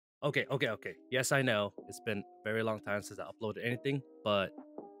Okay. Yes, I know. It's been a very long time since I uploaded anything, but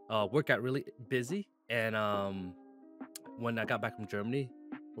work got really busy, and when I got back from Germany,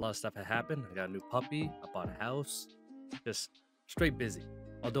 a lot of stuff had happened. I got a new puppy, I bought a house, just straight busy.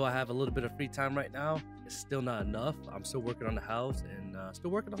 Although I have a little bit of free time right now, it's still not enough. I'm still working on the house and still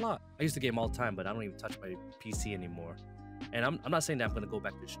working a lot. I used to game all the time, but I don't even touch my PC anymore. And I'm not saying that I'm going to go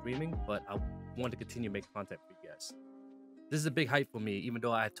back to streaming, but I want to continue making content for you guys. This is a big hype for me, even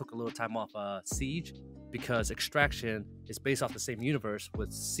though I took a little time off Siege, because Extraction is based off the same universe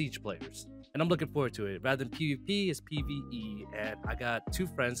with Siege players. And I'm looking forward to it. Rather than PvP, it's PvE. And I got two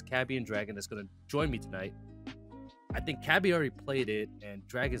friends, Khabby and Dragon, that's going to join me tonight. I think Khabby already played it, and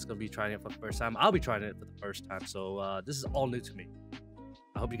Dragon's going to be trying it for the first time. I'll be trying it for the first time, so this is all new to me.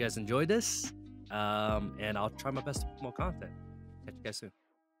 I hope you guys enjoy this, and I'll try my best to put more content. Catch you guys soon.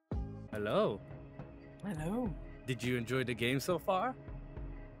 Hello. Hello. Did you enjoy the game so far?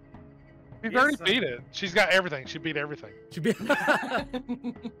 We've already beat it. She's got everything. She beat everything. She beat.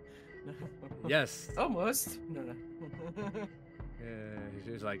 Yes. Almost. No. Yeah,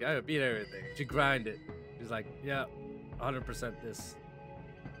 she's like, I beat everything. She grinded. She's like, yeah, 100% this.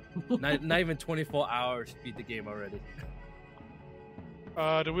 not even 24 hours, she beat the game already.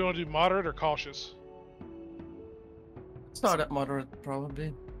 Do we want to do moderate or cautious? Start at moderate,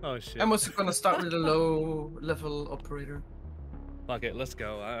 probably. Oh shit. I'm also gonna start with a low level operator. Fuck it, let's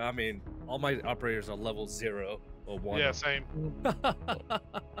go. I mean, all my operators are level 0 or 1. Yeah, same.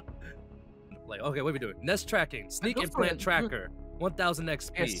 Like, okay, what are we doing? Nest tracking, sneak Go for implant it. tracker, 1000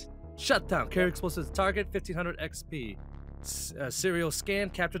 XP. Yes. Shutdown, carry explosives to target, 1500 XP. Serial scan,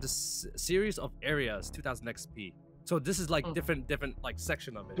 capture the series of areas, 2000 XP. So this is like different like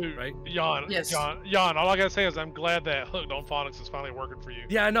section of it, Dude, right? Yawn. Yes. Yawn. All I gotta say is I'm glad that Hooked on Phonics is finally working for you.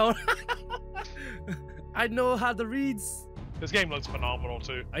 Yeah, I know. I know how to reads. This game looks phenomenal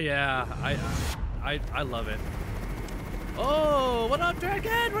too. Yeah, I love it. Oh, what up,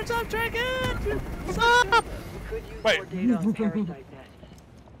 Dragon? What's up, Dragon? What's up? Wait.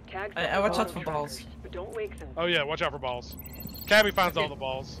 I watch out for balls. But don't wake them. Oh yeah, watch out for balls. Khabby finds all the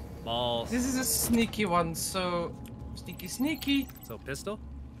balls. Balls. This is a sneaky one, so sneaky. So pistol.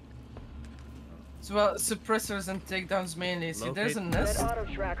 So well, suppressors and takedowns mainly. See, there's a nest. That auto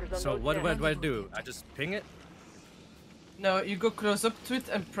tracker's on So those what do desks. I do? I just ping it? No, you go close up to it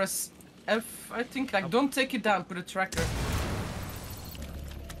and press F. I think like don't take it down. Put a tracker.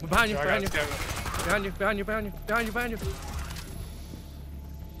 Behind you, I behind you, got Khabby. behind you, behind you, behind you, behind you, behind you.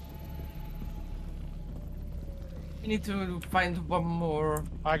 You need to find one more.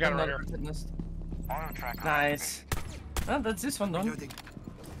 I got it right another here. nest. Nice. Oh, that's this one done.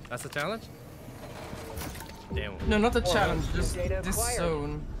 That's the challenge? Damn. No, not a challenge. Just Data this acquired.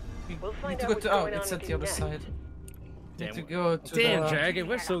 zone. You We'll need find to out go what's to. Oh, going it's on at the other with you side. Damn. Need to go to Damn, the. Dragon,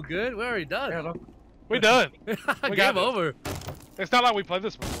 we're so good. We're already Yeah, done. look. We done. Game got this. over. It's not like we played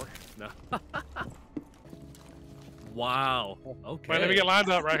this before. No. Wow. Okay. Wait, let me get lined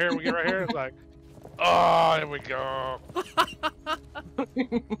up right here. We get right here. It's like, oh, there we go.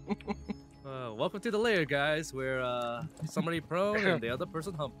 Welcome to the lair, guys, where somebody prone and the other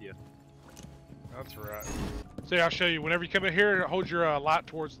person hump you. That's right. See, I'll show you. Whenever you come in here, hold your light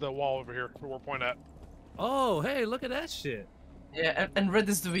towards the wall over here where we're pointing at. Oh, hey, look at that shit. Yeah, and red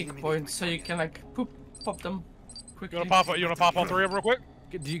is the weak point, so you can like pop them quickly. You wanna pop all three of them real quick?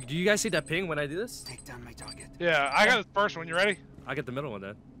 Do you guys see that ping when I do this? Take down my target. Yeah, I got the first one. You ready? I get the middle one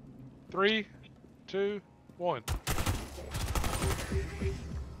then. 3, 2, 1.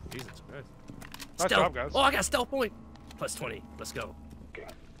 Jesus Christ. Nice job, guys. Oh, I got stealth point. Plus 20. Let's go.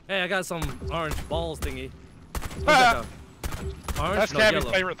 Hey, I got some orange balls thingy. Ah, Orange? that's No, Khabby's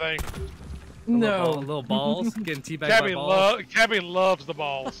yellow. favorite thing. No. Little balls. Getting teabagged by balls. Khabby loves the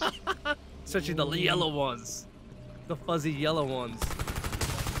balls. Especially the yellow ones. The fuzzy yellow ones.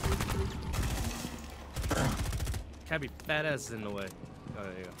 Khabby fat ass is in the way. Oh,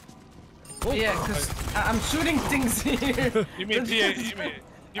 there you go. Oh, Yeah, because I'm shooting things here. You mean PHAT,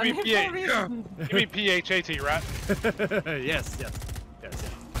 right? yes.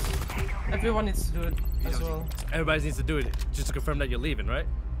 Everyone needs to do it as well. Everybody needs to do it just to confirm that you're leaving, right?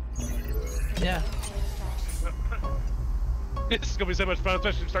 Yeah. This is gonna be so much fun,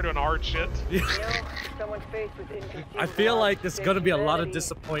 especially if you start doing hard shit. Someone faced with inconceivable I feel like there's gonna be a lot of humanity.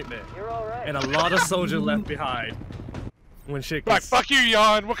 disappointment You're all right. and a lot of soldiers left behind when shit Like, gets... fuck you,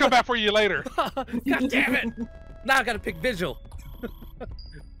 Yawn. We'll come back for you later. God damn it! Now I gotta pick Vigil.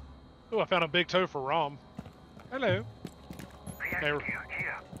 Oh, I found a big toe for Rom. Hello. Hey,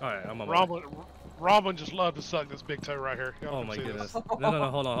 Alright, I'm on my way. Rom would just love to suck this big toe right here. Y'all Oh can my see goodness. this. No,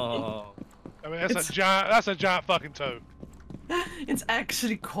 hold on. I mean, that's a giant fucking toe. It's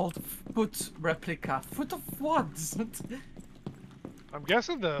actually called foot replica. Foot of what? I'm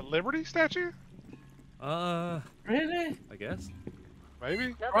guessing the Liberty statue? Really? I guess. Maybe?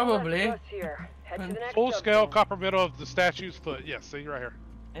 Nothing Probably. left for us here. Head to the next Full scale subzone. copper middle of the statue's foot. Yes, see right here.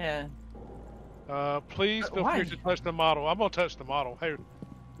 Yeah. Please feel Why? free to touch the model. I'm gonna touch the model. Hey.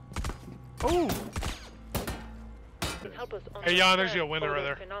 Ooh. Help us Hey, Jan, there's understand your window right photo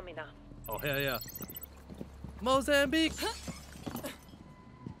there. Phenomena. Oh hell yeah. Mozambique.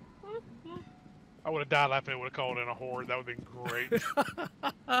 I would have died laughing. It would have called in a horde. That would have been great.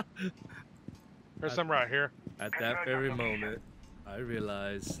 There's some right here. At that very moment, I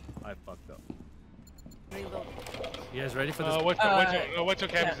realized I fucked up. You guys ready for this? Wait till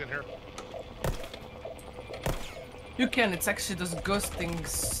Cabby's in here. You can. It's actually those ghost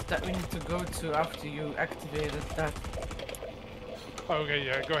things that we need to go to after you activated that. Okay,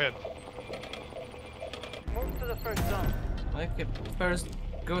 yeah, go ahead. Move to the first zone. Like a first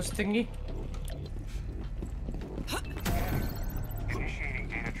ghost thingy. Initiating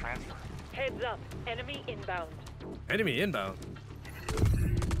data transfer. Heads up. Enemy inbound. Enemy inbound.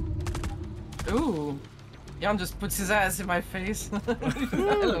 Ooh. Jan just puts his ass in my face.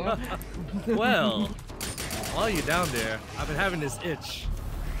 Hello. Well, while you're down there, I've been having this itch.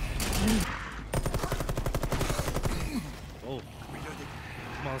 Oh.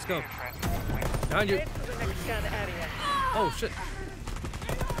 Come on, let's go. Down you. Head to the next scan area. Oh shit.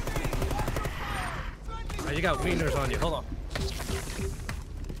 Oh, you got wieners on you. Hold on.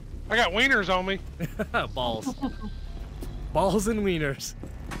 I got wieners on me. Balls. Balls and wieners.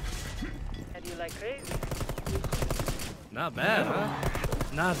 And you like crazy? Not bad, huh?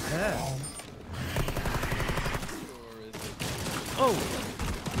 Not bad. Oh.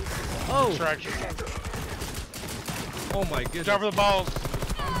 Oh. Distraction. Oh my goodness. Cover the balls.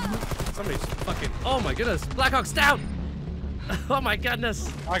 Somebody's fucking. Oh my goodness. Blackhawk's down. Oh my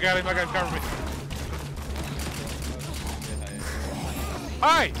goodness. I got him. Cover me.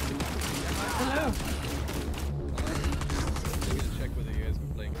 Hi. Hello.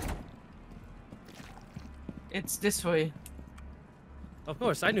 It's this way. Of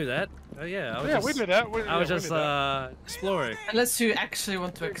course, I knew that. Oh yeah. I was Yeah, just, we did that. I was just exploring. Unless you actually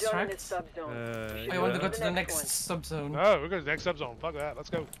want to We're done in this extract. subzone. I want to go yeah. to the next subzone. Oh, we're going to the next subzone. Fuck that. Let's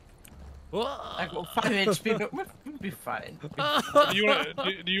go. I got 5 HP, but we'll be fine. Do you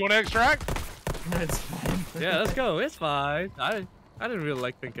want to extract? No, it's fine. Yeah, let's go. It's fine. I didn't really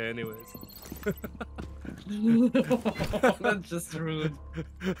like Pinka anyways. That's just rude.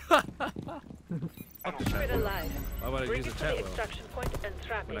 Keep it alive. Why would I Bring use it a to chat the well? extraction point and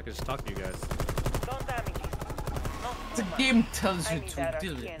trap When I it. could just talk to you guys. Don't damage it. Not The too much. game tells I you need to that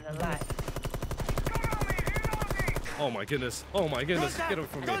do skin it. alive. Oh my goodness. Oh my goodness. Get him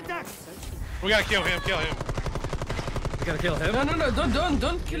from me. We got to kill him. Kill him. We gotta kill him. No,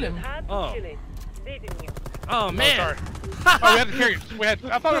 don't kill him. Had to Oh. kill it, didn't you? Oh Oh, man. sorry. Oh, we had to carry it.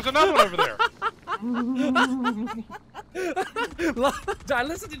 I thought there was another one over there. I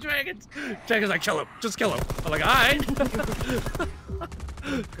listen to Dragons. Dragon's like, kill him. Just kill him. I'm like, alright.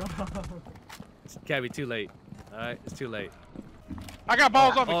 It can't be too late. Alright, it's too late. I got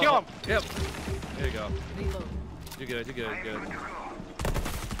balls on me. Kill him. Yep. There you go. You're good, you're good, you're good.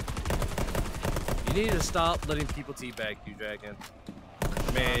 You need to stop letting people teabag you, Dragon.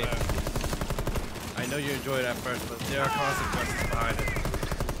 Man, I know you enjoyed it at first, but there are consequences behind it.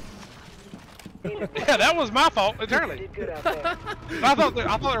 Yeah, that was my fault entirely. Did good out there. I thought there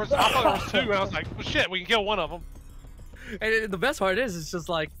was two, and I was like, well, shit, we can kill one of them. And the best part is, it's just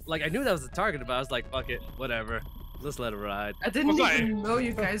like I knew that was the target, but I was like, fuck it, whatever. Let's let it ride. I didn't Was I- even know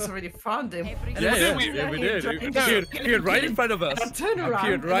you guys already found him. And Yeah, I yeah, see yeah, we him did. trying He to appeared right in front of us. I turn around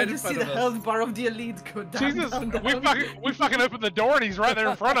Appeared and right I in just see front the of us. health bar of the elite go down. Jesus, down, we down. fucking opened the door, and he's right there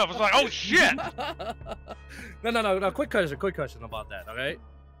in front of us. Like, oh shit. No. Quick question about that. Okay,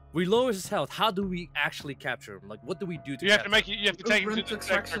 we lower his health. How do we actually capture him? Like, what do we do to? You have to capture make you have to take him Run to to the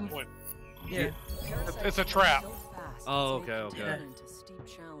extraction. extraction point. Yeah. It's a trap. Oh, okay, okay. Yeah. him?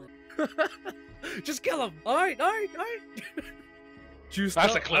 Just kill him. All right. Juiced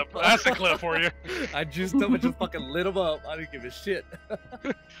That's up. a clip. That's a clip for you. I juiced him and just fucking lit him up. I didn't give a shit.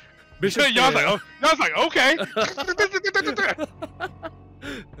 Bishop Y'all was like, okay.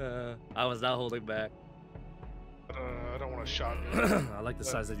 I was not holding back. I don't want to shot you. I like the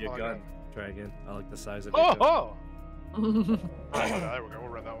size of your Oh, gun, Dragon. I like the size of your gun. Oh, there we go. We'll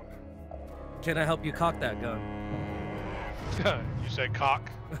run that one. Can I help you cock that gun? You said cock.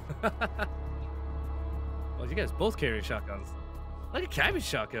 Well, you guys both carry shotguns. Like a Khabby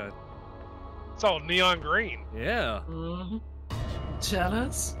shotgun. It's all neon green. Yeah. Mhm.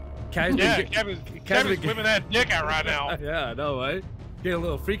 Jealous? Cabby's Yeah, been Kevin's whipping that dick out right now. Yeah, I know, right? Getting a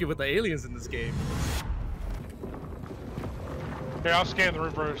little freaky with the aliens in this game. Here, I'll scan the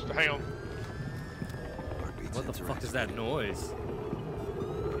room first. Hang on. What the fuck is that noise?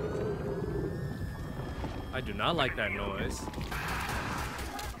 I do not like that noise.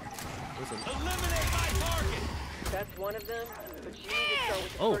 Listen. That's one of them, but you need to start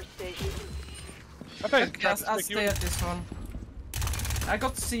with the Oh. first station. I think Okay, I'll stay at this one. I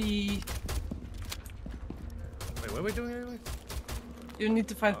got C. Wait, what are we doing anyway? You need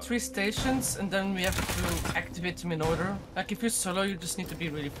to find 3 stations, and then we have to activate them in order. Like if you're solo, you just need to be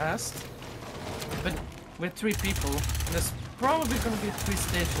really fast. But with 3 people, there's probably gonna be 3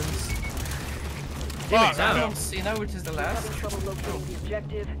 stations. Fuck, I I know. don't see now which is the last. Having trouble locating the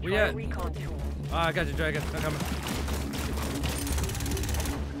objective, We try at? a recon tool. Ah, I got you, Dragon. I'm coming.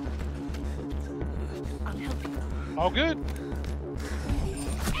 all good.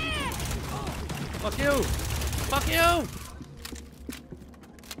 Fuck you! Fuck you!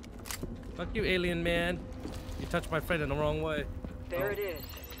 Fuck you, alien man. You touched my friend in the wrong way. There it is.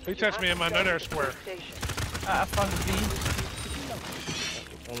 He You touched have me to in my start nut air with the square. first station. I found the B.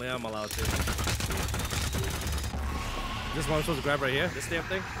 Only I'm allowed to. This one I'm supposed to grab right here? This damn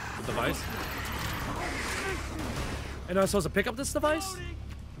thing? The device? And I'm supposed to pick up this device?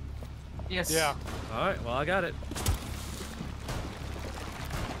 Yes. Yeah. Alright, well, I got it.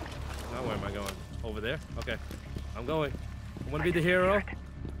 Now where am I going? Over there? Okay. I'm going. I want to be the hero. If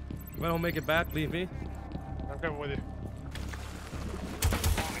I don't make it back, leave me. I'm coming with you.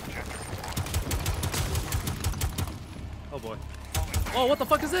 Oh boy. Oh, what the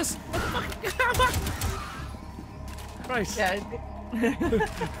fuck is this? What the fuck? Christ. Yeah.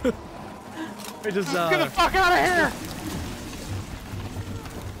 I just, Get the fuck out of here!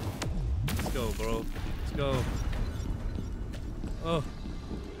 let's go, bro. Let's go. Oh,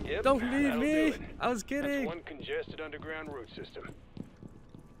 Yep, don't leave that'll me. do it. I was That's kidding. one congested underground route system.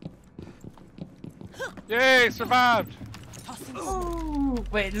 Yay, survived! Ooh,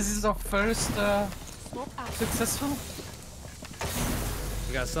 wait, this is our first successful.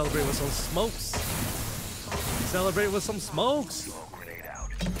 We gotta celebrate with some smokes. Celebrate with some smokes.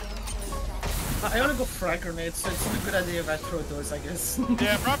 I only go frag grenades, so it's not a good idea if I throw those, I guess.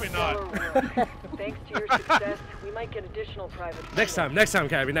 Yeah, probably not. Stellar work. Thanks to your success, we might get additional private. Next time,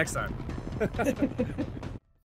 Cabby, next time.